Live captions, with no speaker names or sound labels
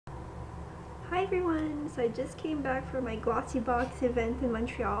Hi everyone! So I just came back from my GlossyBox event in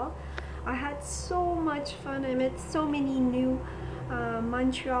Montreal. I had so much fun. I met so many new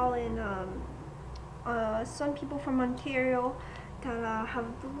Montreal and some people from Ontario that have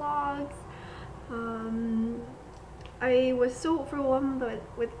vlogs. I was so overwhelmed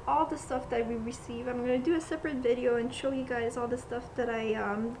with all the stuff that we received. I'm going to do a separate video and show you guys all the stuff that I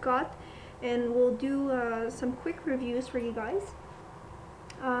got, and we'll do some quick reviews for you guys.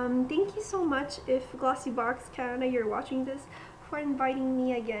 Thank you so much, if GlossyBox Canada you're watching this, for inviting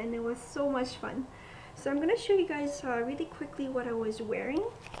me again. It was so much fun. So I'm going to show you guys really quickly what I was wearing.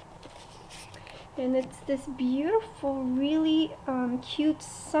 And it's this beautiful, really cute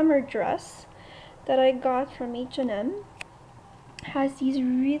summer dress that I got from H&M. Has these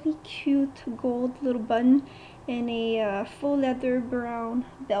really cute gold little button and a full leather brown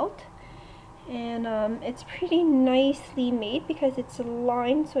belt. And it's pretty nicely made because it's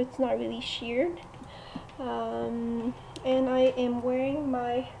lined, so it's not really sheared. And I am wearing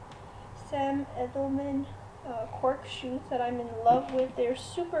my Edelman cork shoes that I'm in love with. They're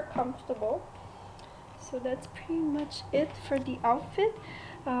super comfortable. So that's pretty much it for the outfit.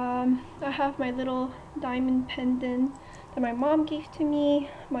 I have my little diamond pendant that my mom gave to me,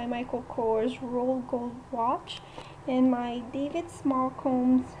 my Michael Kors rosegold watch, and my David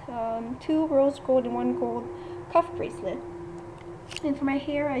smallcombes, 2 rose gold and 1 gold cuff bracelet. And for my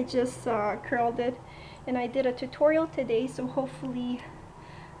hair, I just curled it, and I did a tutorial today, so hopefully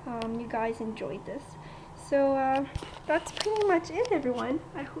you guys enjoyed this. So that's pretty much it, everyone.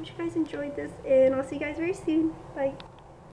 I hope you guys enjoyed this, and I'll see you guys very soon. Bye.